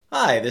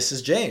Hi, this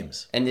is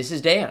James. And this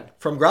is Dan.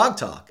 From Grog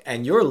Talk,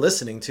 and you're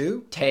listening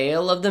to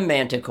Tale of the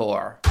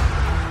Manticore.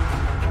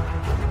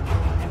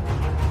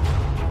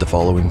 The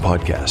following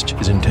podcast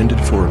is intended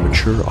for a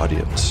mature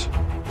audience.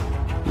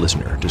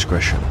 Listener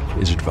discretion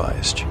is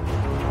advised.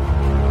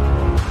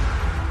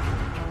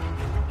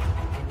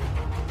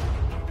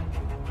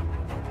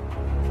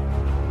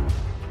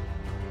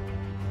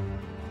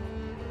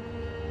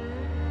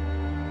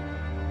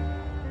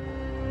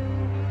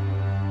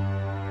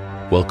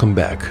 Welcome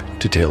back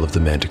to Tale of the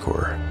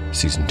Manticore,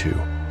 Season 2.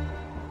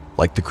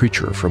 Like the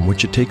creature from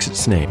which it takes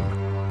its name,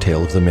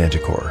 Tale of the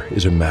Manticore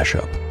is a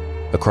mashup,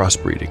 a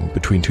crossbreeding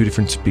between two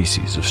different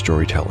species of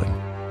storytelling.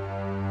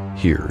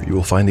 Here, you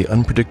will find the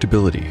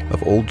unpredictability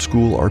of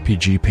old-school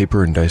RPG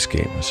paper and dice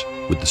games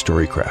with the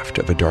storycraft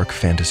of a dark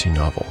fantasy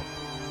novel.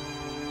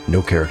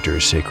 No character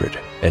is sacred,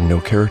 and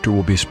no character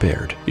will be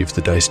spared if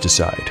the dice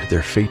decide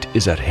their fate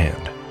is at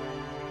hand.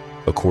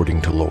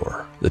 According to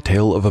lore, the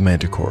tail of a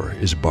manticore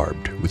is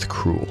barbed with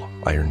cruel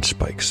iron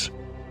spikes.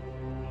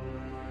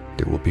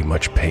 There will be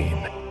much pain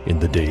in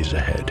the days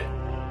ahead.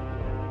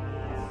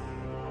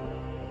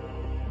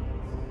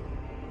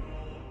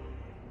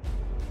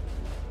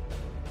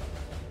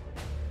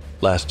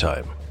 Last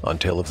time on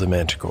Tale of the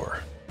Manticore.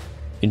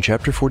 In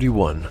Chapter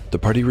 41, the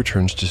party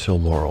returns to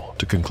Silmoral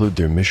to conclude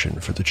their mission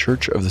for the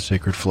Church of the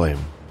Sacred Flame.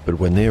 But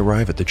when they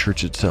arrive at the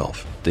church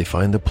itself, they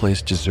find the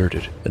place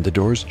deserted and the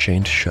doors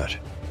chained shut.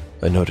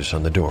 A notice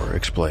on the door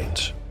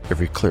explains,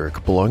 every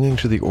cleric belonging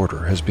to the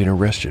order has been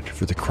arrested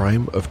for the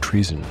crime of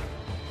treason.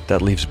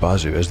 That leaves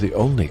Bazu as the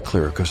only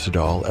cleric of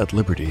Sadal at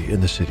liberty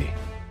in the city.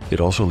 It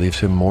also leaves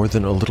him more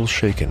than a little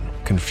shaken,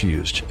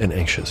 confused, and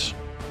anxious.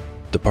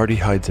 The party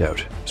hides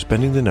out,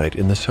 spending the night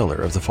in the cellar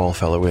of the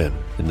Fallfellow Inn,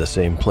 in the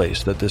same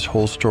place that this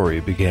whole story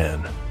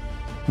began.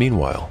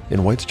 Meanwhile,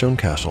 in Whitestone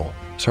Castle,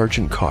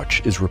 Sergeant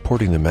Koch is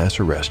reporting the mass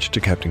arrest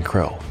to Captain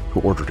Krell, who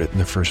ordered it in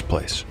the first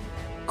place.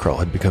 Krell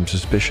had become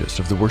suspicious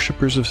of the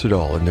worshippers of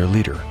Sadal and their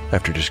leader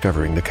after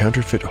discovering the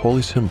counterfeit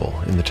holy symbol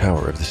in the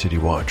tower of the City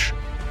Watch.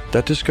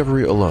 That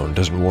discovery alone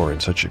doesn't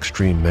warrant such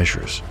extreme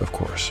measures, of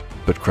course,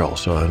 but Krell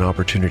saw an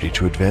opportunity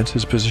to advance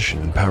his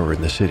position and power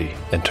in the city,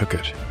 and took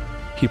it.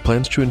 He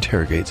plans to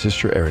interrogate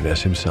Sister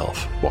Araness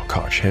himself, while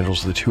Koch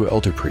handles the two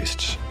elder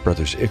priests,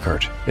 brothers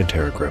Ickart and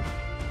Terragrim.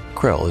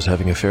 Krell is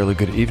having a fairly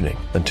good evening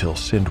until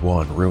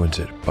Sindwan ruins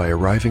it by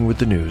arriving with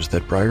the news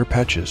that Briar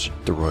Patches,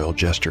 the royal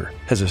jester,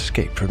 has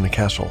escaped from the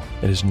castle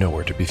and is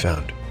nowhere to be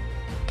found.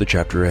 The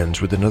chapter ends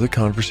with another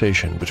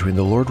conversation between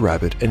the Lord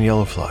Rabbit and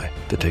Yellowfly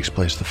that takes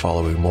place the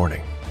following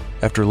morning.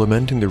 After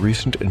lamenting the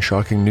recent and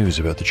shocking news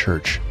about the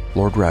church,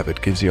 Lord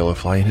Rabbit gives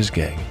Yellowfly and his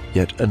gang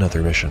yet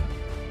another mission.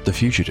 The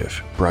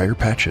fugitive, Briar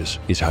Patches,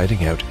 is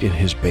hiding out in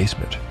his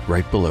basement,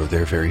 right below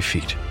their very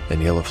feet,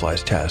 and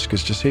Yellowfly's task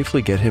is to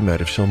safely get him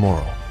out of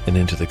Silmoral and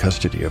into the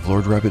custody of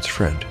Lord Rabbit's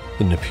friend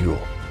in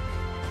Napule.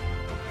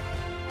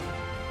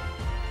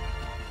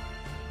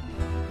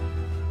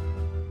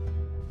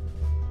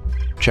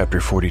 Chapter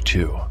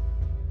 42.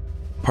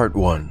 Part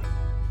 1.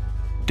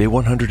 Day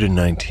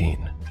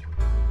 119.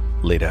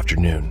 Late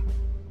afternoon.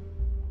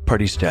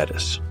 Party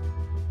status.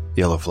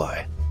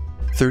 Yellowfly,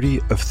 30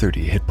 of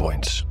 30 hit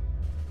points.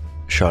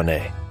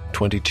 Shawnee,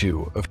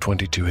 22 of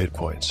 22 hit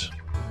points.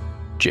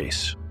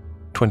 Jace,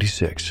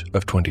 26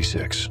 of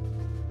 26.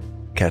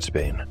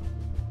 Catsbane,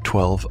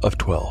 12 of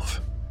 12.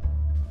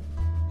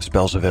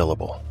 Spells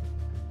available.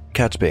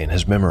 Catsbane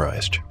has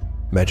memorized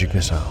Magic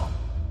Missile,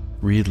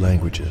 Read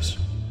Languages,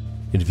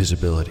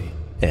 Invisibility,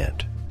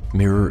 and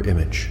Mirror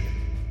Image.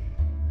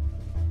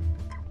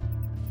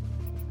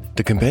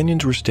 The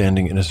companions were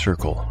standing in a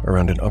circle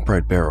around an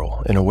upright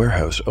barrel in a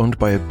warehouse owned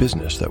by a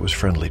business that was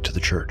friendly to the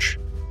church.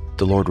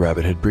 The Lord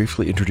Rabbit had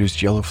briefly introduced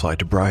Yellowfly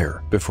to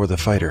Briar before the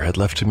fighter had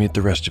left to meet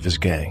the rest of his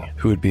gang,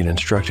 who had been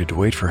instructed to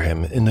wait for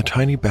him in the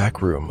tiny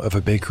back room of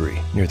a bakery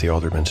near the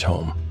alderman's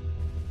home.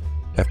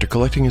 After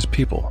collecting his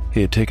people,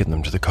 he had taken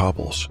them to the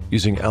cobbles,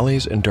 using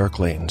alleys and dark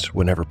lanes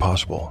whenever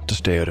possible to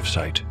stay out of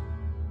sight.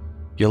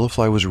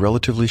 Yellowfly was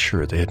relatively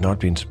sure they had not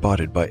been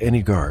spotted by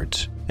any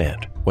guards,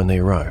 and, when they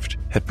arrived,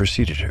 had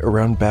proceeded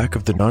around back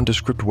of the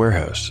nondescript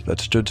warehouse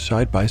that stood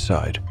side by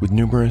side with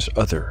numerous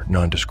other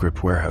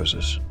nondescript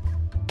warehouses.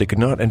 They could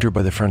not enter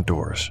by the front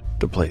doors.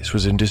 The place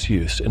was in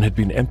disuse and had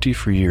been empty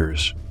for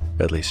years.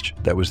 At least,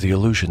 that was the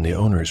illusion the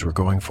owners were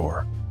going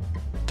for.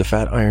 The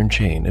fat iron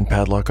chain and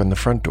padlock on the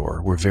front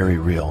door were very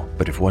real,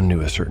 but if one knew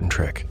a certain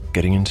trick,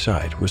 getting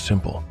inside was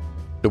simple.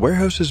 The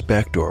warehouse's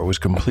back door was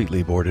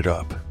completely boarded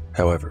up.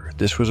 However,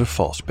 this was a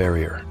false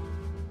barrier.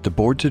 The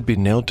boards had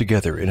been nailed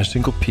together in a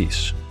single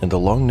piece, and the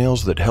long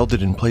nails that held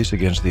it in place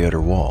against the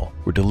outer wall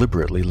were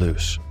deliberately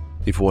loose.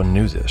 If one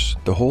knew this,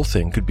 the whole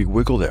thing could be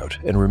wiggled out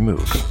and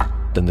removed.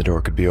 Then the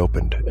door could be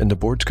opened, and the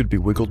boards could be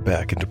wiggled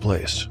back into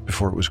place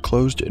before it was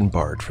closed and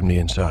barred from the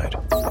inside.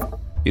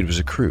 It was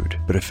a crude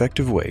but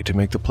effective way to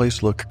make the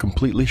place look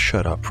completely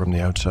shut up from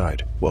the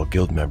outside, while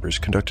guild members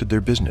conducted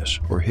their business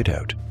or hid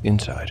out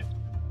inside.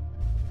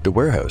 The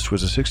warehouse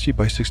was a 60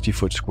 by 60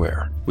 foot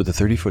square with a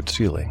 30-foot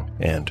ceiling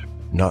and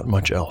not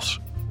much else.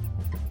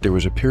 There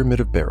was a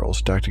pyramid of barrels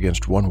stacked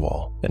against one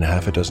wall and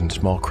half a dozen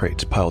small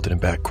crates piled in a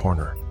back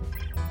corner.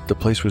 The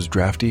place was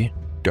drafty,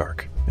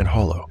 dark, and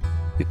hollow.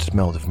 It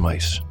smelled of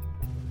mice.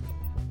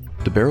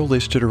 The barrel they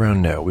stood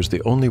around now was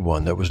the only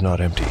one that was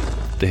not empty.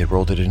 They had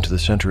rolled it into the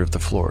center of the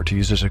floor to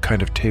use as a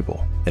kind of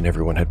table, and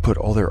everyone had put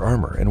all their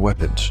armor and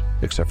weapons,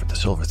 except for the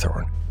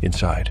Silverthorn,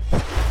 inside.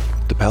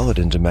 The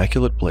Paladin's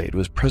immaculate blade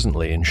was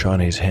presently in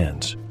Shawnee's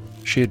hands.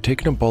 She had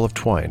taken a ball of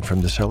twine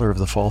from the cellar of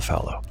the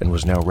Fallfallow and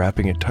was now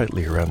wrapping it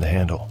tightly around the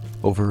handle,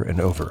 over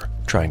and over,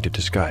 trying to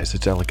disguise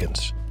its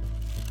elegance.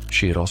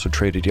 She had also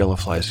traded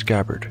Yellowfly's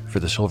scabbard for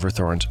the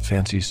Silverthorn's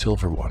fancy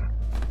silver one.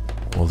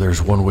 "Well,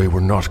 there's one way we're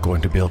not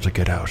going to be able to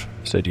get out,"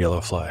 said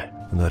Yellowfly,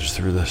 "and that is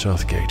through the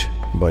south gate.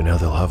 By now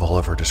they'll have all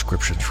of our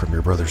descriptions from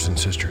your brothers and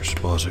sisters,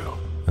 Bazu,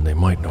 and they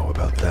might know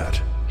about that."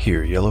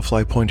 Here,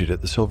 Yellowfly pointed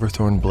at the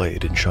Silverthorn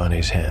blade in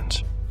Shawnee's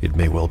hands. "It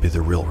may well be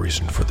the real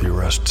reason for the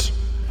arrests.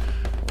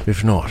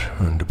 If not,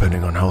 and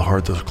depending on how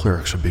hard those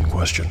clerics have been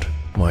questioned,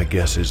 my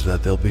guess is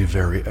that they'll be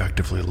very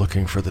actively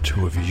looking for the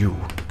two of you,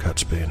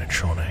 Catsbane and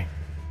Shawnee."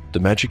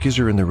 The magic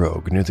user in the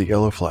rogue knew that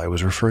Yellowfly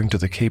was referring to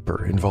the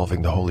caper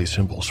involving the holy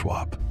symbol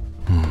swap.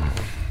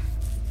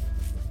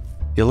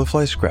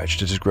 Yellowfly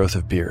scratched at his growth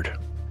of beard.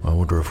 "I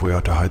wonder if we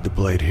ought to hide the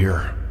blade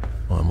here.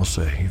 I must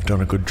say, you've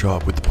done a good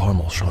job with the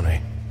pommel,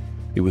 Shawnee."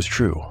 It was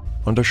true.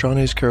 Under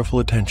Shawnee's careful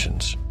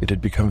attentions, it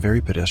had become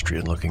very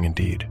pedestrian-looking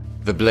indeed.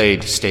 "The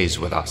blade stays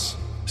with us,"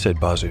 said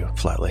Bazu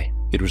flatly.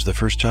 It was the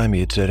first time he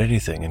had said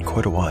anything in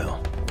quite a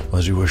while.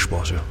 "As you wish,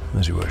 Bazu,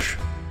 as you wish."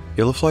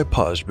 Yellowfly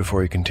paused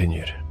before he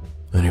continued.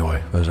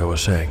 "Anyway, as I was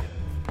saying,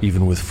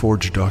 even with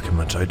forged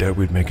documents, I doubt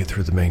we'd make it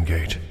through the main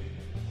gate.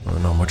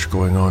 Not much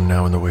going on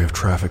now in the way of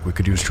traffic we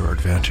could use to our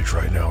advantage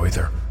right now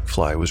either."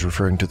 Fly was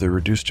referring to the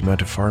reduced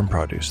amount of farm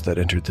produce that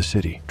entered the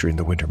city during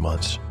the winter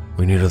months.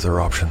 "We need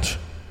other options.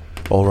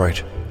 All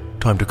right,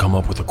 time to come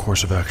up with a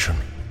course of action.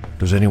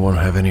 Does anyone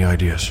have any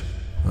ideas?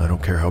 I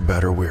don't care how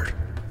bad or weird.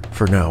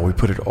 For now, we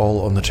put it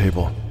all on the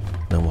table.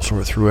 Then we'll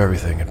sort through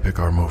everything and pick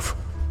our move."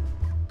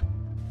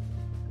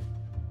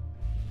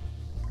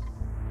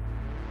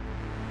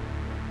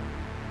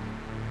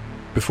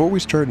 Before we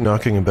start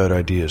knocking about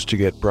ideas to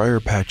get Briar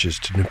Patches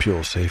to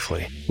Napule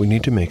safely, we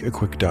need to make a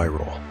quick die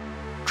roll.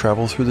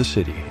 Travel through the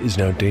city is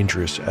now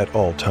dangerous at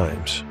all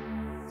times.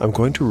 I'm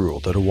going to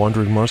rule that a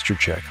wandering monster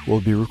check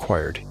will be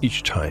required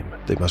each time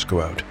they must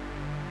go out.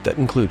 That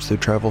includes their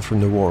travel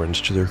from the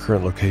Warrens to their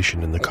current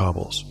location in the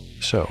Cobbles.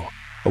 So,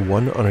 a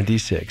 1 on a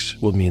d6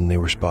 will mean they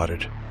were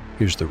spotted.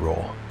 Here's the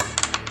roll.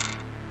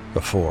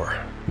 A 4.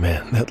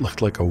 Man, that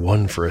looked like a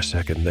 1 for a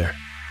second there.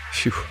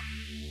 Phew.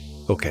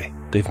 Okay,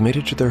 they've made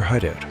it to their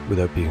hideout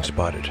without being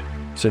spotted.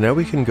 So now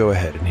we can go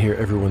ahead and hear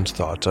everyone's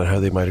thoughts on how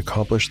they might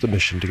accomplish the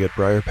mission to get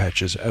Briar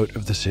Patches out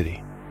of the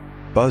city.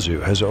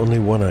 Bazu has only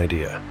one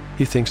idea.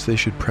 He thinks they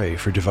should pray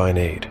for divine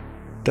aid.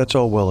 That's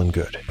all well and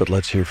good, but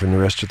let's hear from the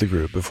rest of the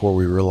group before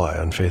we rely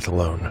on faith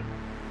alone.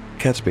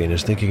 Catsbane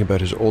is thinking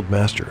about his old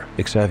master,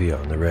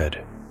 Ixavion the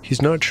Red.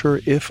 He's not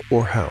sure if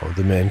or how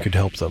the man could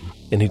help them,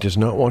 and he does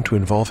not want to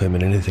involve him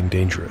in anything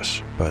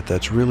dangerous, but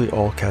that's really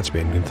all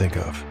Catsbane can think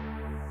of.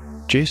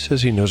 Jace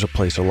says he knows a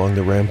place along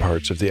the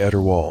ramparts of the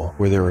outer wall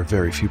where there are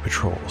very few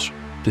patrols.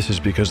 This is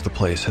because the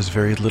place has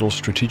very little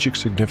strategic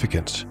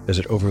significance as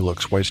it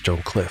overlooks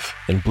Whitestone Cliff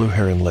and Blue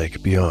Heron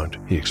Lake beyond,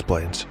 he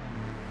explains.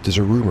 There's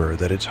a rumor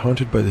that it's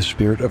haunted by the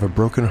spirit of a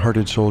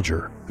broken-hearted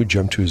soldier who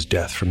jumped to his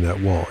death from that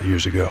wall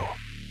years ago.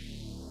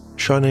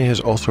 Shawnee has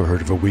also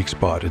heard of a weak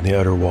spot in the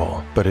outer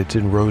wall, but it's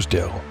in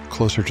Rosedale,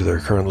 closer to their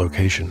current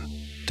location.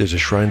 There's a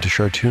shrine to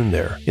Shartoon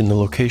there, in the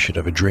location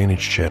of a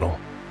drainage channel.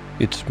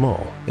 It's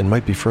small and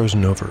might be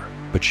frozen over,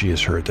 but she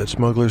has heard that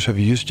smugglers have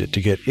used it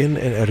to get in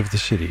and out of the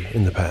city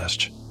in the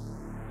past.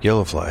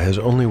 Yellowfly has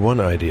only one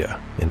idea,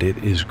 and it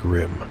is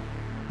grim.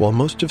 While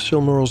most of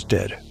Silmaril's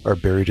dead are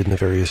buried in the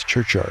various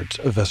churchyards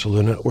of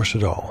Vessaluna or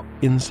Sadal,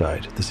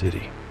 inside the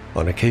city.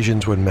 On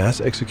occasions when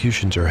mass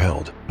executions are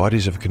held,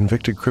 bodies of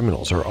convicted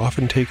criminals are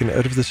often taken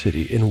out of the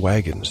city in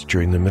wagons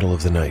during the middle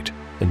of the night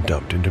and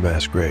dumped into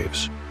mass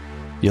graves.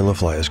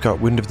 Yellowfly has got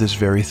wind of this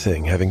very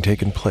thing having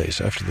taken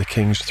place after the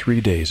king's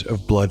 3 days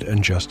of blood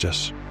and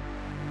justice.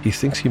 He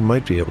thinks he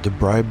might be able to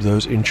bribe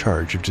those in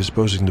charge of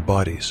disposing the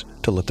bodies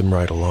to let them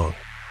ride along,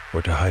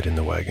 or to hide in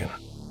the wagon.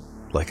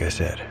 Like I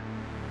said,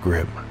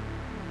 grim.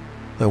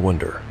 I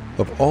wonder,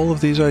 of all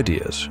of these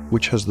ideas,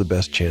 which has the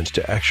best chance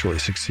to actually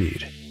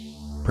succeed?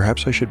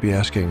 Perhaps I should be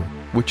asking,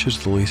 which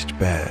is the least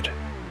bad?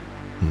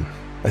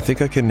 I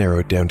think I can narrow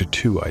it down to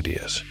 2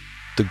 ideas.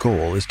 The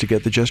goal is to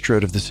get the Jester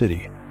out of the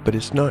city, but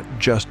it's not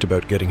just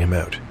about getting him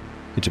out.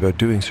 It's about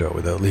doing so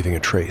without leaving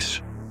a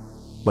trace.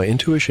 My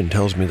intuition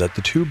tells me that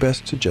the 2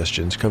 best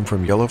suggestions come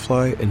from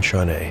Yellowfly and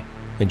Shawnee,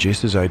 and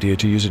Jace's idea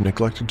to use a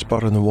neglected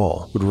spot on the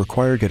wall would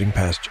require getting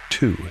past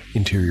 2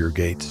 interior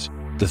gates,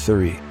 the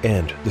Thury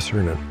and the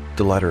Cernan,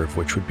 the latter of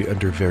which would be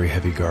under very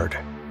heavy guard.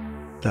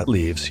 That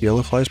leaves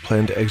Yellowfly's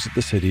plan to exit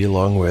the city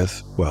along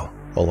with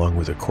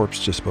a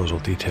corpse disposal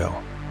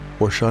detail,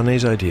 or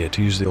Shawnee's idea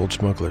to use the old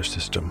smuggler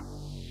system.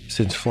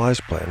 Since Fly's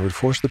plan would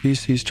force the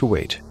PCs to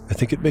wait, I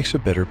think it makes a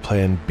better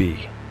plan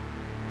B.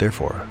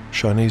 Therefore,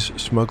 Shawnee's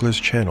Smuggler's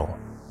Channel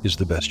is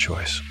the best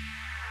choice.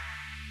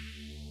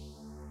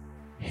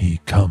 He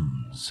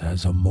comes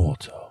as a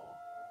mortal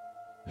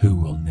who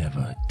will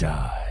never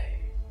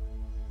die.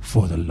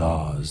 For the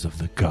laws of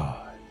the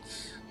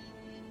gods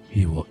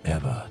he will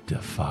ever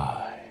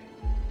defy.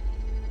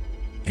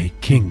 A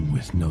king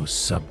with no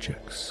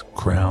subjects,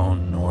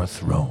 crown nor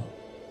throne.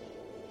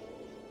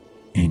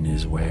 In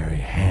his wary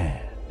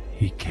hand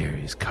he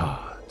carries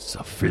cards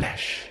of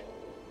flesh,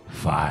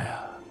 fire,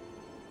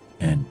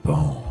 and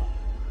bone.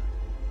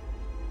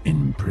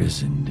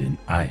 Imprisoned in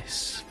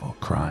ice for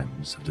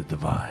crimes of the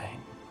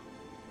divine.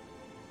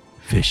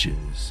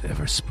 Fishes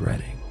ever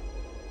spreading,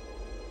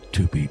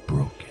 to be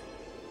broken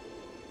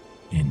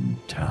in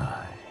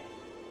time.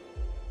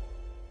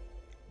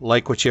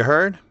 Like what you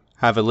heard?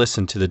 Have a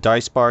listen to the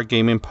Dice Bar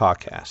Gaming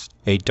Podcast,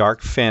 a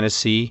dark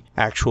fantasy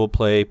actual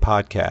play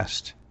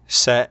podcast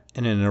set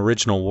in an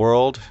original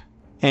world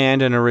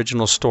and an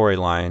original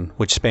storyline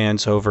which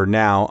spans over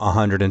now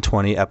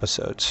 120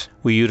 episodes.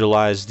 We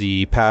utilize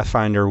the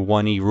Pathfinder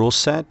 1E rule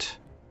set,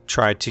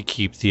 tried to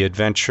keep the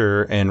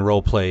adventure and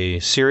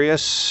roleplay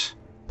serious,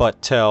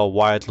 but tell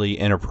widely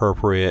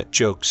inappropriate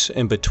jokes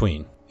in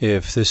between.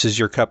 If this is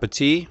your cup of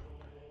tea,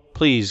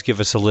 please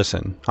give us a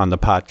listen on the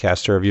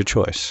podcaster of your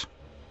choice.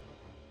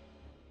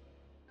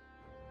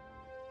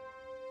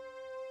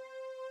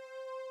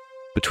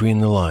 Between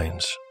the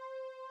Lines.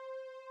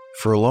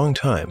 For a long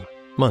time,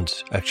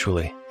 months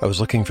actually, I was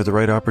looking for the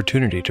right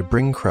opportunity to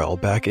bring Krell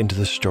back into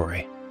the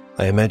story.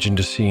 I imagined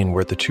a scene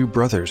where the two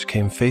brothers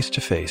came face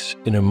to face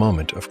in a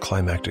moment of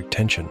climactic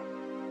tension.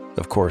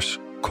 Of course,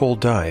 Cole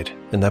died,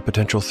 and that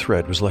potential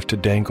thread was left to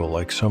dangle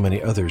like so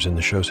many others in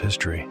the show's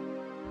history.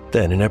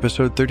 Then, in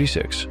episode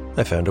 36,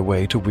 I found a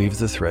way to weave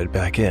the thread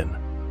back in.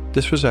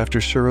 This was after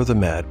Suro the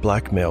Mad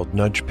blackmailed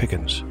Nudge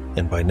Pickens,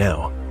 and by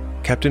now,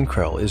 Captain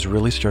Krell is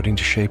really starting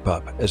to shape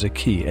up as a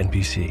key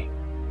NPC.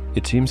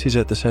 It seems he's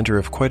at the center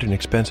of quite an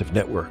expansive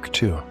network,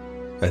 too.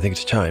 I think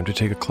it's time to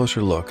take a closer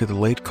look at the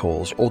late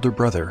Cole's older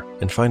brother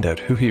and find out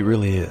who he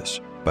really is,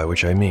 by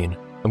which I mean,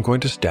 I'm going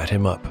to stat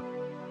him up.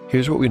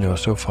 Here's what we know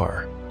so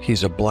far.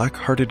 He's a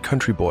black-hearted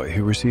country boy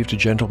who received a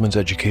gentleman's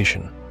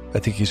education. I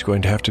think he's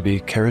going to have to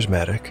be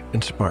charismatic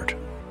and smart.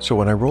 So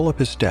when I roll up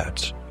his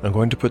stats, I'm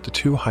going to put the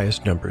two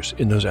highest numbers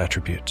in those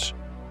attributes.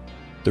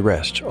 The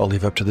rest I'll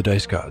leave up to the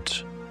dice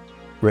gods.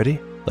 Ready?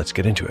 Let's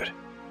get into it.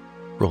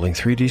 Rolling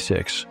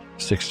 3d6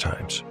 6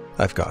 times.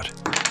 I've got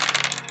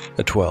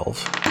a 12,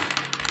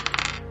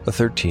 a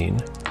 13,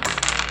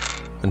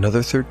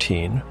 another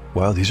 13.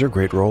 Wow, these are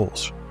great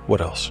rolls. What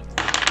else?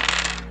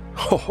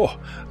 Oh,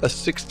 a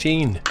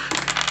 16,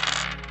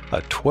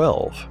 a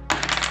 12,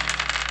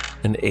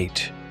 an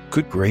 8.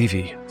 Good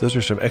gravy. Those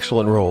are some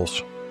excellent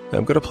rolls.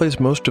 I'm going to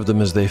place most of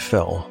them as they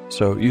fell,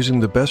 so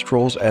using the best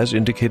rolls as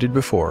indicated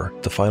before,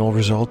 the final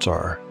results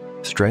are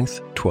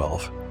Strength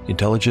 12,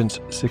 Intelligence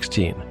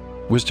 16,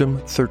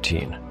 Wisdom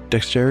 13,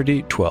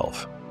 Dexterity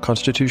 12,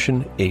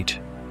 Constitution 8,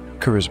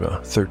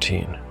 Charisma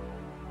 13.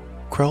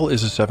 Krell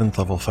is a 7th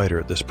level fighter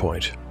at this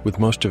point, with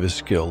most of his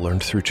skill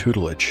learned through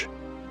tutelage.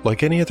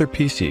 Like any other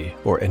PC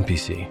or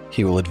NPC,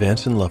 he will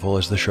advance in level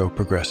as the show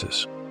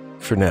progresses.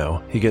 For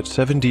now, he gets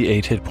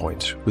 7d8 hit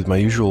points with my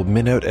usual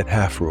min out at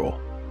half rule,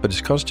 but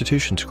his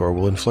Constitution score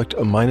will inflict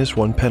a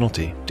 -1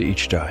 penalty to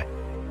each die.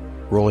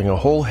 Rolling a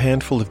whole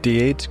handful of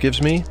d8s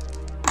gives me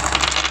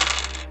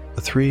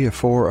a 3, a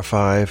 4, a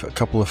 5, a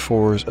couple of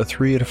 4s, a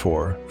 3, and a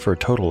 4, for a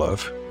total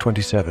of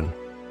 27.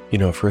 You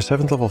know, for a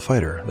 7th level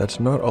fighter, that's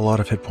not a lot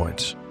of hit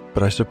points,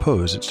 but I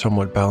suppose it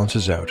somewhat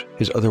balances out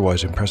his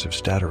otherwise impressive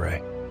stat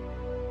array.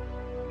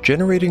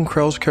 Generating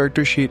Krell's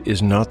character sheet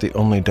is not the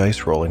only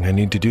dice rolling I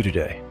need to do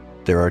today.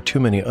 There are too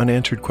many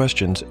unanswered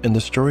questions, and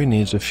the story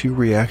needs a few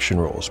reaction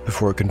rolls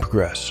before it can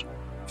progress.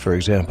 For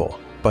example,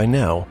 by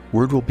now,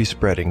 word will be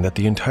spreading that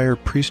the entire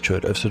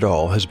priesthood of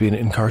Sadal has been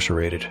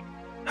incarcerated.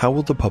 How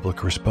will the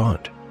public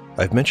respond?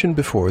 I've mentioned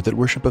before that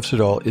worship of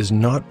Sadal is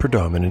not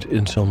predominant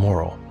in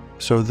Silmoral,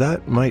 so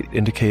that might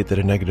indicate that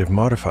a negative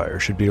modifier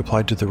should be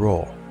applied to the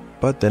roll.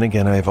 But then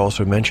again, I have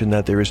also mentioned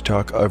that there is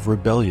talk of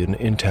rebellion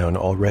in town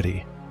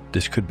already.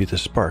 This could be the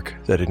spark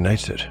that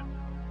ignites it.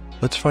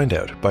 Let's find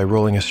out by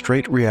rolling a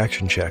straight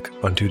reaction check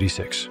on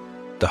 2d6.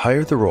 The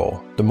higher the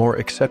roll, the more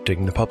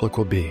accepting the public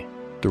will be.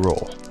 The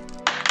roll.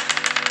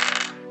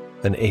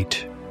 An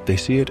 8. They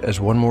see it as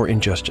one more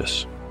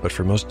injustice, but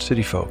for most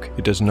city folk,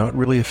 it does not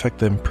really affect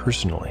them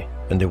personally,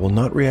 and they will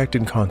not react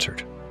in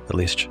concert, at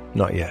least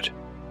not yet.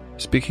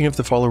 Speaking of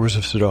the followers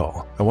of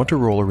Sadal, I want to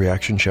roll a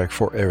reaction check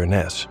for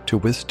Araness to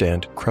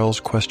withstand Krell's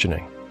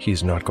questioning.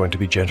 He's not going to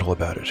be gentle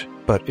about it,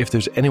 but if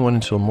there's anyone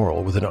in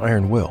Silmoral with an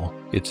iron will,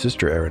 it's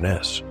Sister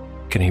Araness.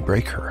 Can he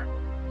break her?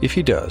 If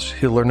he does,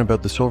 he'll learn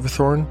about the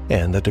Silverthorn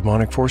and that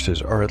demonic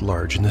forces are at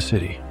large in the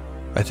city.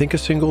 I think a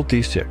single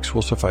d6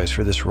 will suffice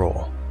for this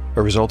roll.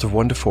 A result of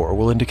 1 to 4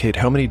 will indicate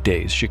how many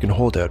days she can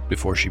hold out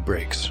before she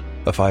breaks.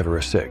 A 5 or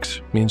a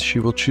 6 means she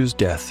will choose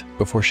death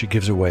before she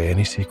gives away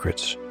any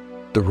secrets.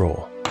 The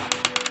roll.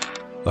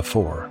 A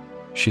 4.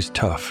 She's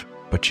tough,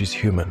 but she's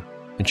human,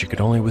 and she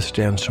can only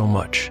withstand so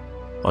much.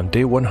 On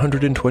day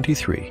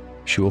 123,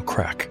 she will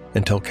crack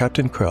and tell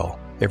Captain Krell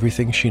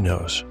everything she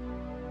knows.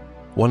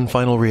 One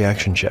final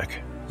reaction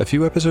check. A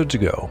few episodes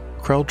ago,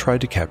 Krell tried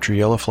to capture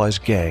Yellowfly's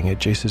gang at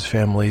Jace's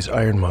family's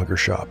ironmonger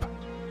shop.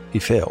 He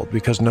failed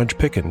because Nudge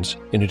Pickens,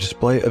 in a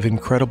display of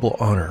incredible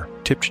honor,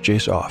 tipped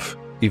Jace off,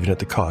 even at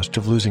the cost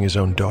of losing his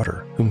own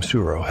daughter, whom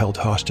Suro held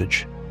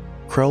hostage.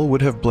 Krell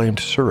would have blamed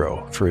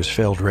Suro for his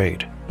failed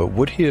raid, but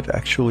would he have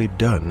actually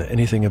done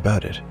anything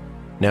about it?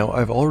 Now,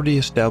 I've already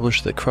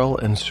established that Krell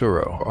and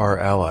Suro are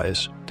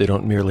allies. They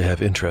don't merely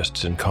have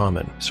interests in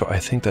common, so I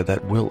think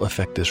that will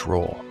affect this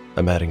roll.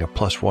 I'm adding a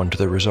 +1 to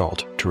the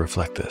result to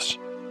reflect this.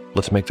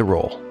 Let's make the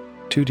roll.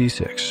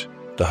 2d6.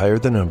 The higher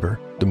the number,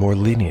 the more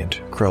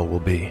lenient Krell will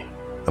be.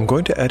 I'm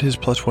going to add his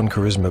 +1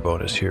 charisma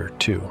bonus here,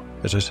 too,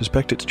 as I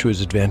suspect it's to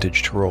his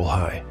advantage to roll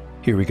high.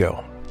 Here we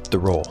go. The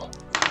roll.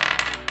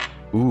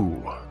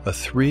 Ooh, a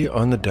 3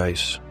 on the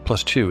dice,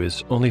 +2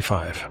 is only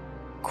 5.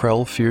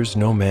 Krell fears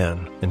no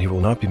man, and he will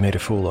not be made a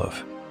fool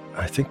of.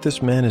 I think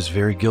this man is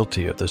very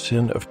guilty of the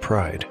sin of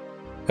pride.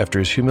 After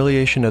his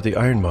humiliation at the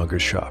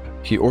ironmonger's shop,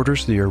 he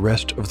orders the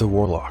arrest of the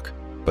warlock,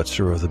 but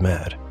Suro the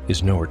Mad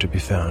is nowhere to be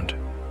found.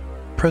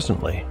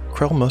 Presently,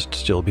 Krell must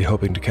still be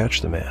hoping to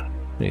catch the man,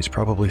 and he's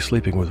probably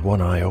sleeping with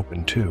one eye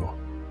open too.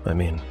 I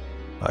mean,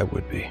 I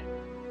would be.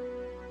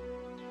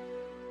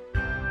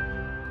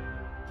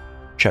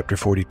 Chapter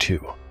 42.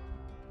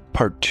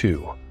 Part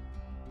 2.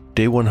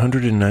 Day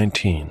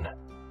 119.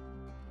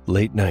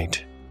 Late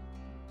night.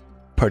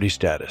 Party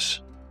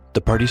status.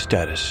 The party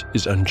status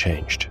is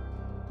unchanged.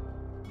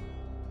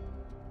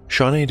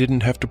 Shawnee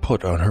didn't have to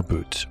put on her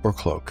boots or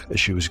cloak as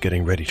she was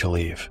getting ready to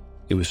leave.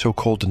 It was so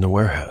cold in the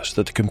warehouse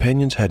that the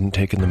companions hadn't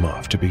taken them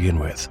off to begin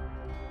with.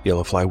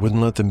 Yellowfly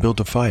wouldn't let them build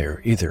a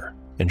fire either,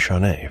 and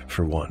Shawnee,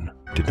 for one,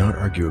 did not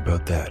argue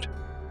about that.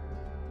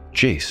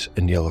 Jace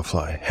and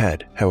Yellowfly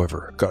had,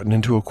 however, gotten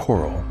into a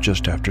quarrel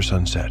just after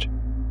sunset.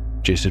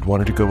 Jace had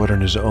wanted to go out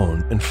on his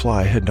own, and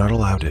Fly had not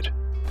allowed it.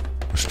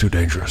 "It's too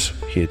dangerous,"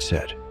 he had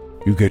said.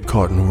 "You get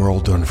caught and we're all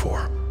done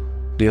for."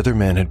 The other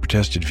man had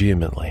protested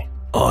vehemently.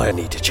 "I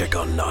need to check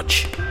on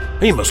Nudge.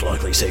 He most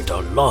likely saved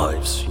our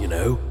lives, you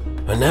know,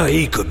 and now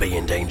he could be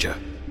in danger."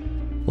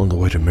 On the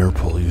way to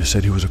Mirpool, you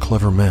said he was a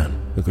clever man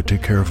who could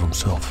take care of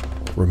himself.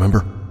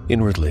 Remember?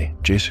 Inwardly,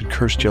 Jace had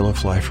cursed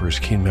Yellowfly for his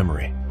keen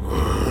memory.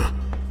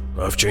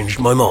 I've changed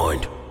my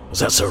mind. Is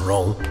that so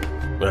wrong?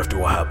 After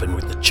what happened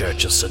with the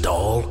Church of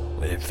Sadal,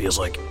 it feels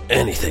like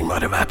anything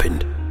might have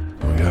happened.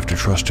 Well, you have to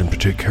trust him to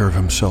take care of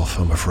himself,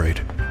 I'm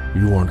afraid.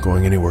 You aren't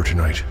going anywhere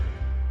tonight.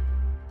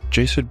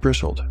 Jace had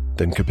bristled,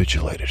 then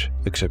capitulated,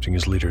 accepting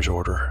his leader's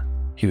order.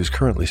 He was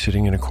currently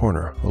sitting in a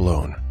corner,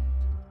 alone.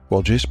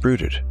 While Jace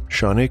brooded,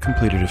 Shawnee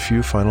completed a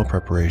few final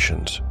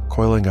preparations,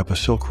 coiling up a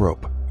silk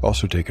rope,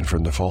 also taken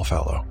from the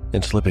Fallfallow,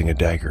 and slipping a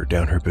dagger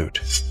down her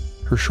boot.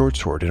 Her short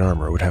sword and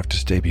armor would have to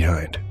stay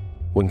behind.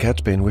 When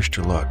Catsbane wished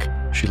her luck,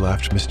 she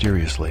laughed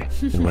mysteriously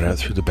and went out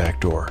through the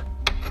back door.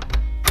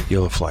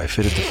 Yellowfly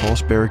fitted the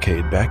false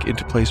barricade back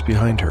into place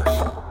behind her,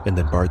 and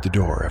then barred the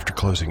door after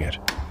closing it.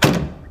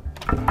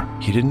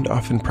 He didn't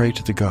often pray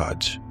to the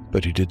gods,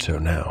 but he did so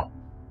now.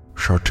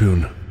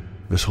 Shartoon,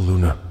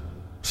 Vissaluna,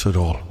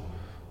 Sadal,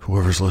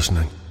 whoever's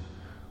listening,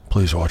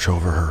 please watch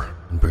over her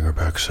and bring her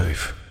back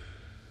safe.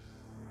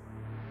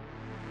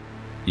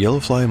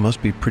 Yellowfly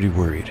must be pretty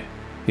worried.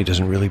 He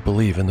doesn't really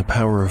believe in the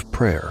power of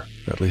prayer,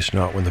 at least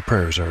not when the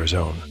prayers are his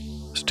own.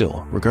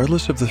 Still,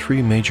 regardless of the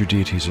 3 major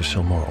deities of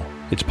Silmoral,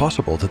 it's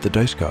possible that the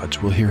dice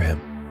gods will hear him.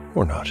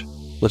 Or not.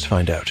 Let's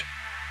find out.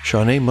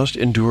 Shawnee must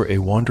endure a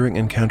wandering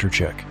encounter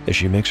check as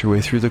she makes her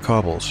way through the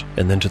cobbles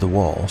and then to the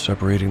wall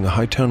separating the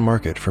Hightown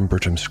Market from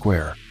Bertram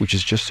Square, which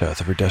is just south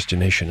of her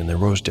destination in the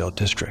Rosedale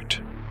district.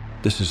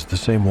 This is the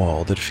same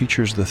wall that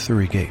features the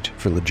Thury Gate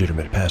for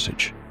legitimate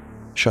passage.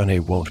 Shawnee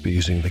won't be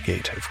using the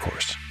gate, of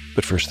course.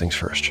 But first things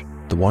first,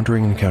 the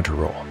wandering encounter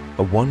roll.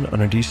 A 1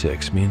 on a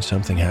d6 means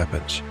something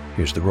happens.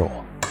 Here's the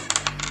roll.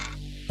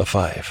 A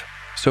 5.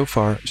 So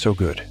far, so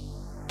good.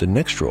 The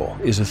next roll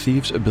is a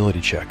thieves'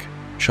 ability check.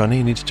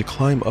 Shawnee needs to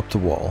climb up the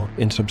wall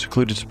in some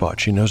secluded spot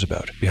she knows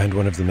about, behind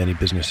one of the many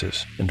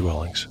businesses and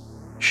dwellings.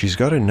 She's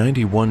got a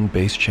 91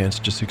 base chance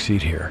to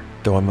succeed here,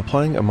 though I'm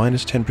applying a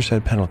minus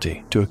 10%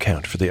 penalty to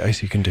account for the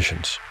icy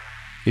conditions.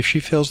 If she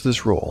fails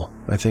this roll,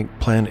 I think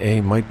Plan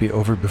A might be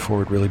over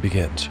before it really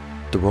begins.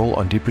 The roll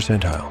on D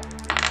percentile.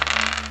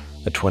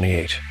 A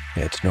 28.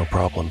 It's no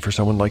problem for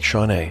someone like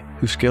Shawnee,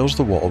 who scales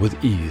the wall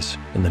with ease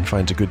and then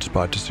finds a good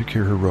spot to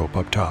secure her rope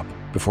up top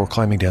before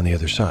climbing down the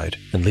other side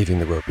and leaving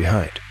the rope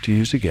behind to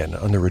use again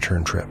on the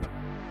return trip.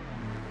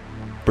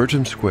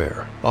 Bertram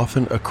Square,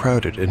 often a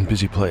crowded and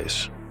busy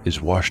place,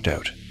 is washed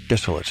out,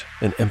 desolate,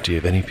 and empty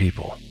of any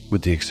people,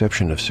 with the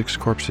exception of 6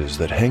 corpses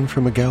that hang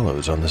from a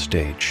gallows on the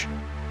stage.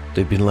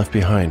 They've been left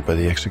behind by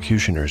the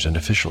executioners and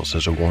officials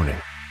as a warning.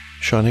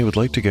 Shawnee would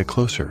like to get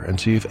closer and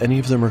see if any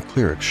of them are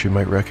clerics she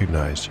might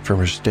recognize from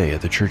her stay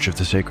at the Church of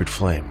the Sacred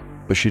Flame,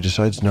 but she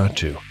decides not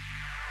to.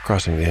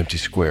 Crossing the empty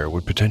square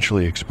would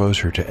potentially expose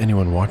her to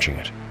anyone watching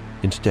it.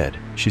 Instead,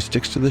 she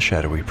sticks to the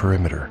shadowy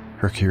perimeter,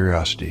 her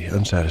curiosity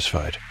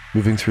unsatisfied.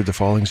 moving through the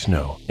falling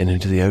snow and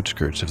into the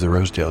outskirts of the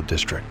Rosedale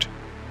district.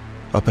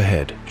 Up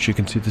ahead, she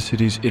can see the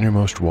city's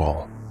innermost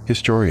wall.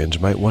 Historians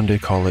might one day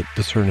call it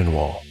the Cernan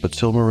Wall, but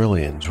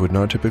Silmarillions would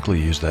not typically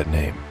use that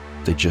name.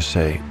 They'd just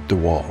say, the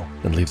wall,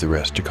 and leave the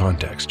rest to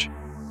context.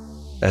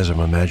 As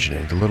I'm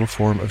imagining the little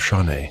form of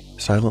Shawnee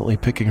silently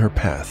picking her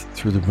path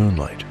through the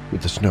moonlight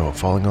with the snow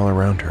falling all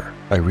around her,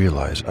 I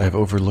realize I have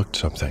overlooked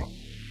something.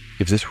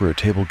 If this were a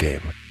table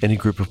game, any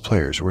group of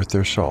players worth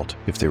their salt,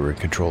 if they were in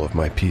control of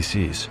my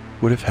PCs,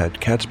 would have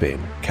had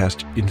Catsbane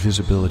cast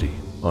invisibility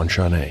on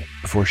Shawnee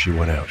before she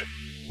went out.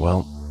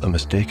 Well, a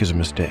mistake is a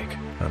mistake.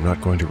 I'm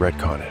not going to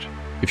retcon it.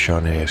 If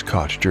Shawnee is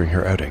caught during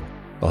her outing,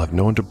 I'll have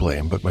no one to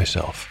blame but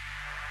myself.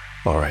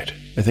 Alright,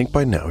 I think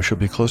by now she'll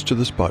be close to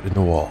the spot in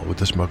the wall with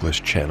the smuggler's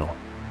channel.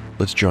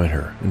 Let's join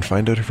her and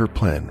find out if her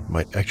plan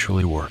might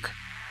actually work.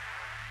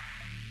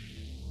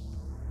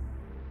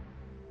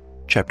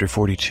 Chapter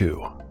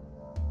 42,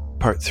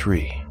 Part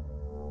 3,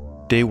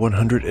 Day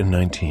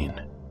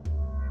 119,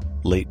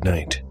 Late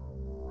Night.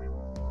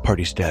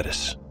 Party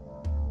status: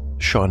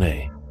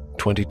 Shawnee,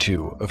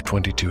 22 of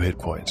 22 hit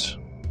points.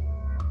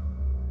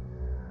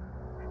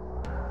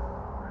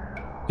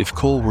 If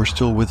Cole were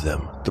still with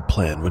them, the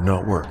plan would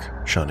not work,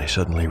 Shawnee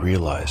suddenly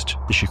realized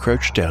as she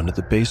crouched down at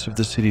the base of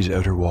the city's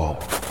outer wall.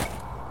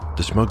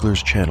 The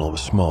smuggler's channel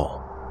was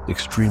small,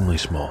 extremely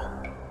small.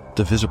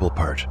 The visible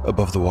part,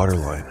 above the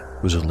waterline,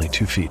 was only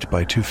 2 feet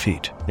by 2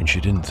 feet, and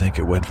she didn't think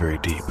it went very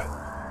deep.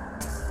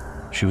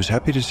 She was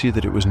happy to see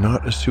that it was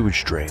not a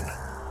sewage drain.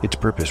 Its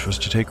purpose was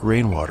to take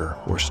rainwater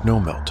or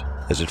snowmelt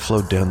as it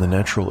flowed down the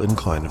natural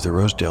incline of the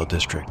Rosedale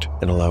district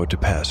and allow it to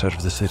pass out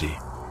of the city.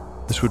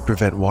 This would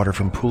prevent water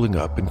from pooling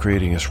up and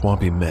creating a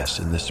swampy mess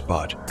in this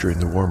spot during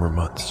the warmer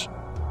months.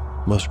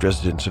 Most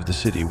residents of the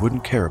city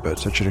wouldn't care about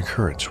such an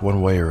occurrence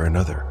one way or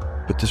another,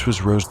 but this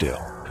was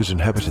Rosedale, whose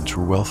inhabitants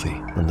were wealthy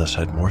and thus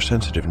had more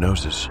sensitive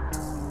noses.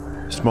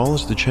 Small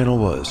as the channel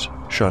was,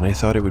 Shawnee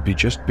thought it would be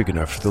just big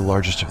enough for the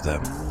largest of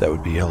them, that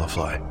would be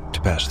Yellowfly,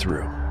 to pass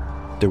through.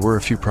 There were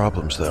a few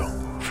problems though.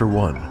 For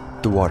one,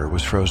 the water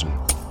was frozen.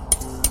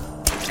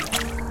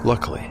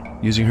 Luckily,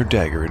 using her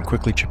dagger and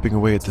quickly chipping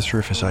away at the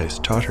surface ice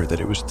taught her that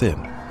it was thin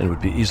and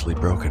would be easily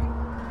broken.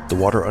 The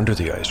water under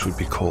the ice would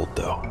be cold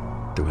though.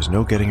 There was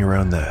no getting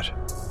around that.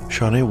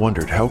 Shawnee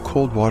wondered how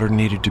cold water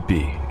needed to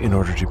be in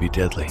order to be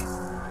deadly.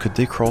 Could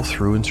they crawl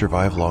through and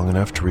survive long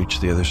enough to reach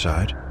the other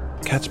side?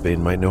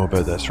 Catsbane might know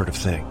about that sort of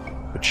thing,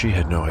 but she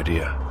had no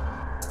idea.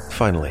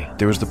 Finally,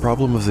 there was the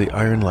problem of the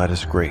iron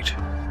lattice grate.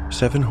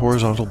 7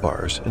 horizontal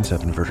bars and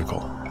 7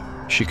 vertical.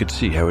 She could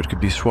see how it could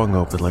be swung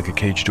open like a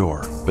cage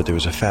door, but there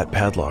was a fat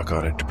padlock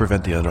on it to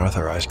prevent the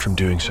unauthorized from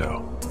doing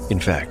so. In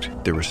fact,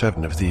 there were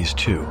 7 of these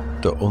too,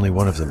 though only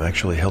one of them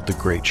actually held the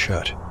grate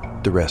shut.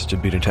 The rest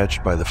had been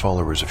attached by the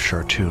followers of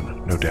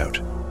Shartoon, no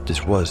doubt.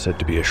 This was said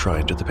to be a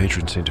shrine to the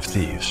patron saint of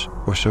thieves,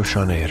 or so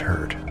Shawnee had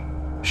heard.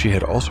 She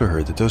had also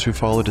heard that those who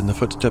followed in the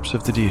footsteps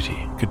of the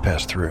deity could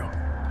pass through.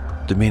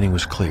 The meaning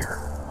was clear.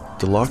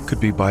 The lock could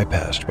be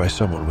bypassed by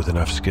someone with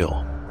enough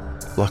skill.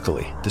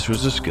 Luckily, this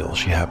was a skill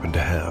she happened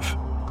to have.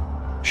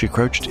 She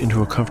crouched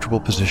into a comfortable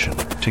position,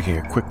 taking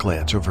a quick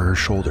glance over her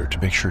shoulder to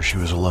make sure she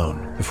was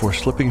alone, before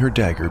slipping her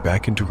dagger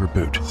back into her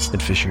boot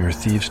and fishing her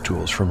thieves'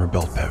 tools from her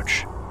belt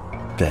pouch.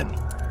 Then,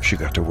 she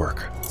got to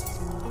work.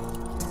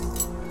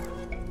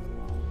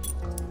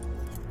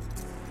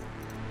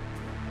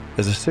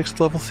 As a 6th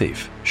level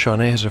thief,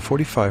 Shawnee has a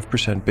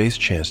 45% base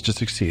chance to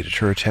succeed at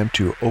her attempt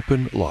to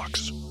open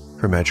locks.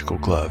 Her magical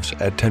gloves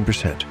add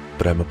 10%,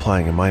 but I'm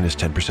applying a minus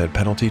 10%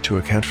 penalty to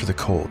account for the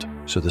cold,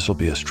 so this will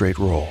be a straight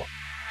roll.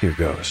 Here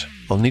goes.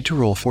 I'll need to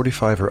roll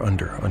 45 or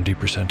under on D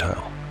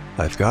percentile.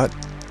 I've got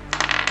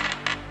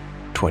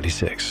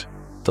 26.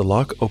 The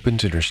lock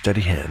opens in her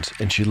steady hands,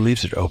 and she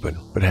leaves it open,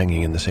 but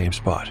hanging in the same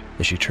spot,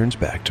 as she turns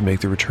back to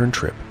make the return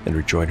trip and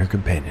rejoin her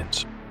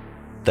companions.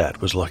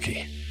 That was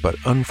lucky, but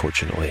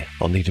unfortunately,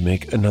 I'll need to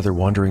make another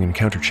wandering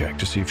encounter check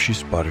to see if she's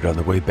spotted on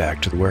the way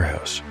back to the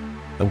warehouse.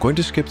 I'm going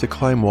to skip the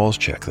climb walls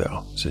check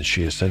though, since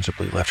she has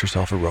sensibly left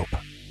herself a rope.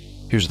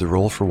 Here's the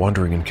roll for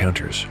wandering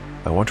encounters.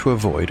 I want to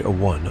avoid a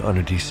 1 on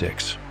a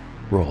d6.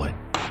 Rolling.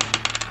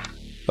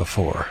 A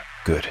 4.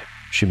 Good.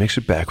 She makes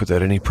it back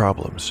without any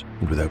problems,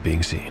 and without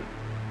being seen.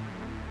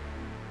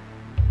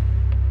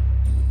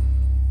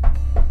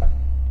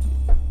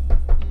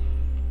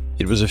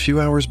 It was a few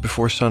hours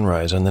before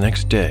sunrise on the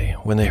next day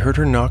when they heard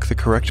her knock the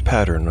correct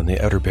pattern on the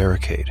outer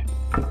barricade.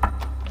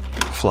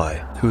 Fly,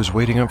 who was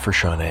waiting up for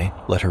Shawnee,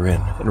 let her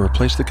in and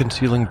replaced the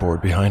concealing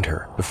board behind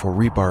her before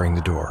rebarring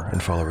the door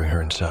and following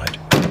her inside.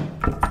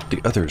 The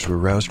others were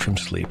roused from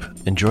sleep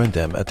and joined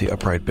them at the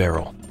upright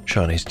barrel.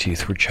 Shawnee's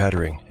teeth were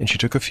chattering, and she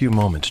took a few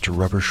moments to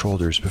rub her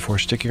shoulders before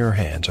sticking her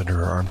hands under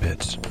her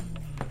armpits.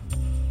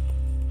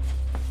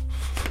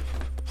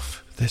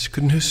 There's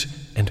good news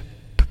and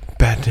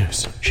bad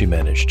news, she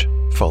managed,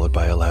 followed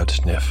by a loud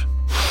sniff.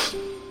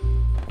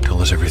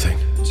 Tell us everything,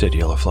 said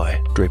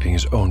Yellowfly, draping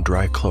his own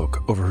dry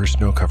cloak over her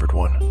snow-covered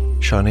one.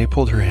 Shawnee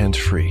pulled her hands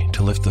free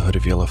to lift the hood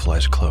of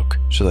Yellowfly's cloak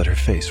so that her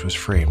face was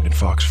framed in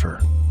fox fur.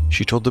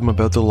 She told them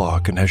about the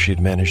lock and how she had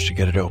managed to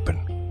get it open.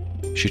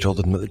 She told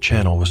them that the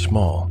channel was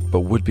small,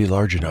 but would be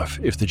large enough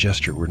if the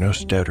Jester were no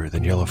stouter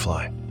than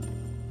Yellowfly.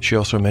 She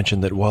also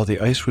mentioned that while the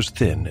ice was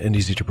thin and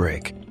easy to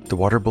break, the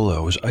water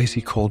below was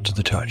icy cold to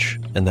the touch,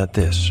 and that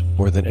this,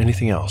 more than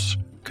anything else,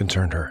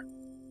 concerned her.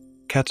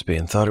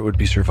 Catsbane thought it would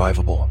be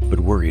survivable, but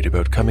worried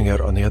about coming out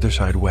on the other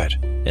side wet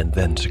and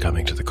then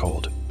succumbing to the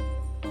cold.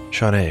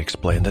 Shawnee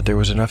explained that there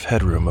was enough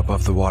headroom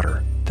above the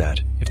water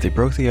that, if they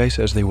broke the ice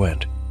as they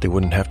went, they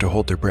wouldn't have to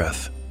hold their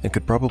breath and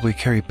could probably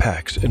carry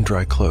packs and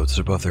dry clothes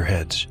above their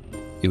heads.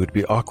 It would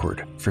be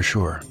awkward, for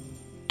sure.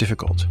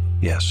 Difficult,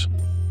 yes,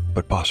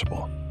 but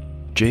possible.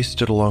 Jace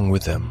stood along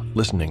with them,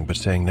 listening but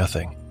saying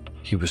nothing.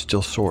 He was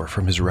still sore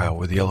from his row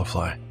with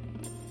Yellowfly.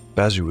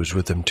 Bazu was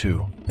with them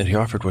too, and he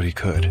offered what he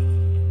could.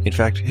 In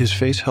fact, his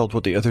face held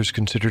what the others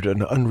considered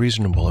an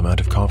unreasonable amount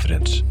of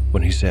confidence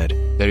when he said,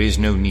 "There is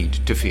no need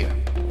to fear.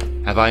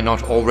 Have I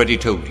not already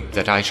told you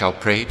that I shall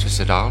pray to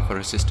Sadal for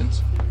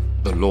assistance?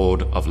 The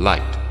Lord of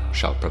Light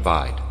shall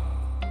provide."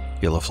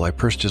 Yellowfly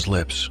pursed his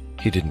lips.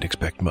 He didn't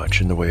expect much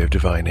in the way of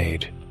divine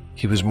aid.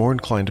 He was more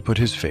inclined to put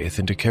his faith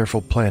into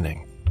careful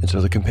planning, and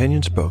so the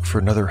companion spoke for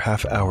another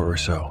half hour or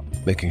so,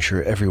 making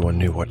sure everyone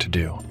knew what to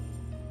do.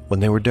 When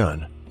they were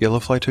done,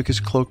 Yellowfly took his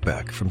cloak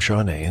back from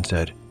Shawnee and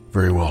said,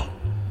 "Very well.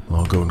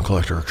 I'll go and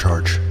collect our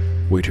charge.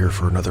 Wait here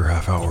for another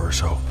half hour or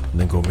so,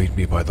 and then go meet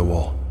me by the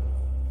wall.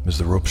 Is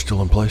the rope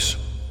still in place?"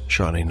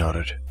 Shawnee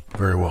nodded.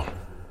 "Very well.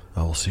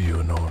 I will see you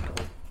anon."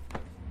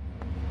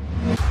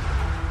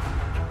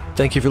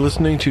 Thank you for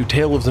listening to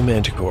Tale of the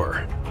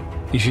Manticore.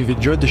 If you've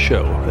enjoyed the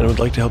show and would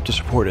like to help to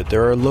support it,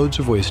 there are loads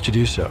of ways to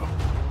do so.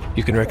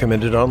 You can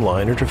recommend it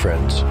online or to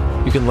friends.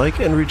 You can like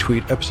and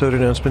retweet episode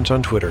announcements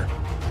on Twitter.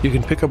 You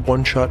can pick up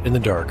One Shot in the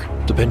Dark,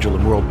 the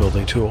Pendulum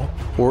world-building tool,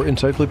 or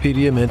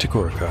Encyclopedia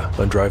Manticorica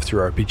on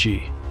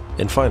DriveThruRPG.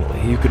 And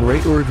finally, you can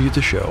rate or review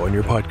the show on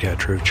your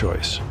podcatcher of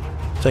choice.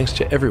 Thanks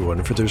to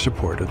everyone for their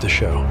support of the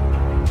show.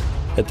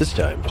 At this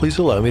time, please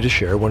allow me to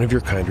share one of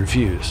your kind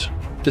reviews.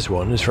 This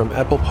one is from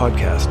Apple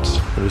Podcasts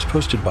and was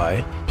posted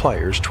by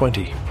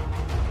Pliers20.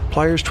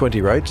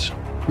 Pliers20 writes,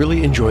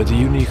 "Really enjoy the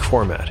unique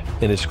format,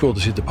 and it's cool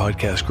to see the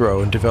podcast grow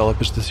and develop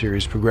as the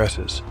series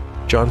progresses.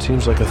 John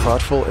seems like a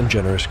thoughtful and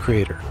generous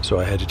creator, so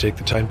I had to take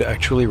the time to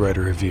actually write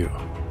a review."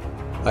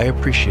 I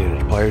appreciate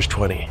it,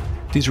 Pliers20.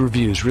 These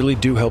reviews really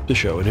do help the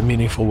show in a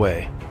meaningful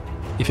way.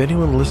 If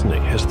anyone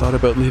listening has thought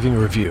about leaving a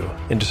review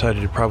and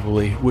decided it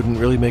probably wouldn't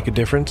really make a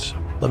difference,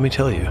 let me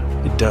tell you,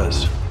 it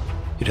does.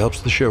 It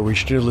helps the show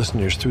reach new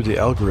listeners through the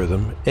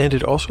algorithm, and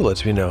it also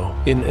lets me know,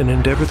 in an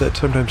endeavor that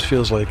sometimes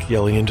feels like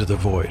yelling into the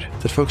void,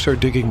 that folks are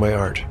digging my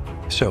art.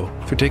 So,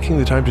 for taking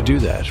the time to do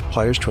that,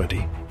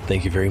 Pliers20,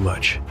 thank you very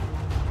much.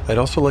 I'd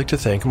also like to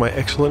thank my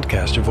excellent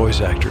cast of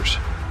voice actors.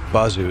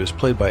 Bazu is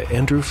played by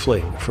Andrew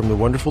Fling from the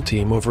wonderful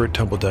team over at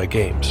Tumbledie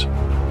Games.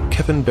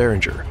 Kevin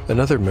Berenger,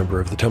 another member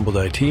of the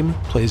Tumbledie team,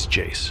 plays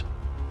Jace.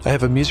 I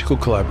have a musical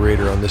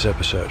collaborator on this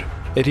episode.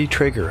 Eddie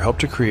Traeger helped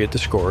to create the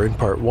score in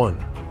Part 1.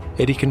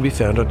 Eddie can be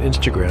found on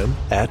Instagram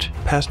at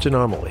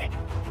PastAnomaly.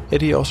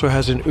 Eddie also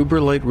has an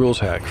uber-light rules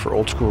hack for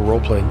old-school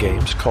role-playing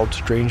games called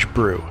Strange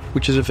Brew,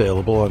 which is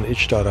available on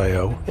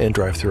itch.io and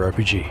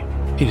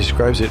DriveThruRPG. He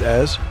describes it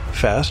as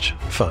fast,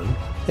 fun,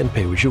 and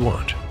pay what you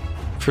want.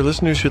 For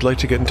listeners who'd like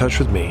to get in touch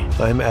with me,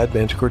 I'm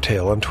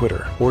 @ManticoreTale on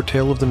Twitter, or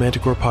Tale of the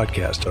Manticore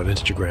Podcast on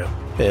Instagram.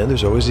 And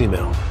there's always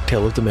email,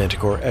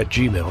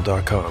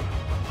 taleofthemanticore@gmail.com.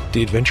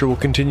 The adventure will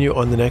continue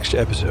on the next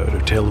episode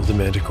of Tale of the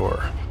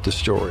Manticore, the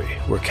story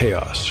where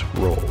chaos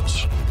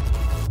rolls.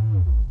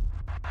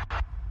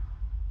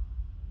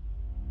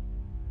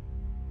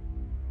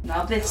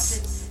 Now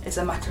this is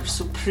a matter of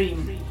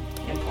supreme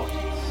importance.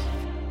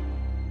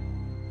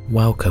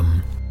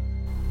 Welcome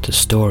to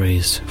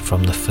Stories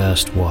from the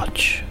First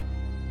Watch.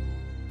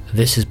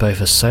 This is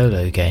both a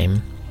solo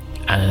game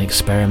and an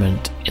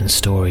experiment in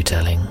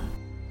storytelling.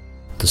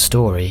 The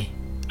story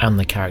and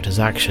the characters'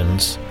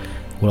 actions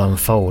will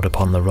unfold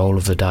upon the roll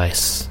of the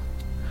dice.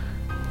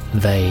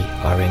 They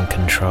are in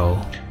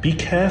control. Be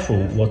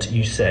careful what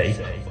you say,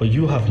 or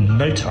you have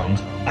no tongue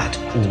at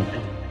all.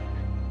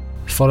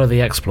 Follow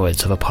the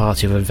exploits of a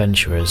party of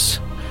adventurers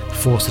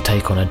forced to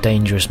take on a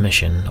dangerous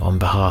mission on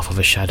behalf of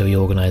a shadowy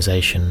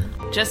organisation.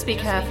 Just be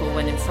careful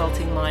when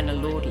insulting minor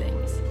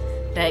lordlings.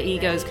 Their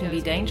egos can be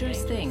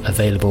dangerous things.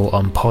 Available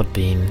on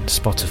Podbean,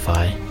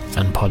 Spotify,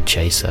 and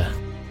Podchaser.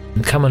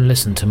 And come and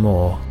listen to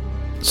more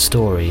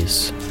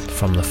Stories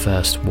from the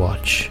First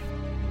Watch.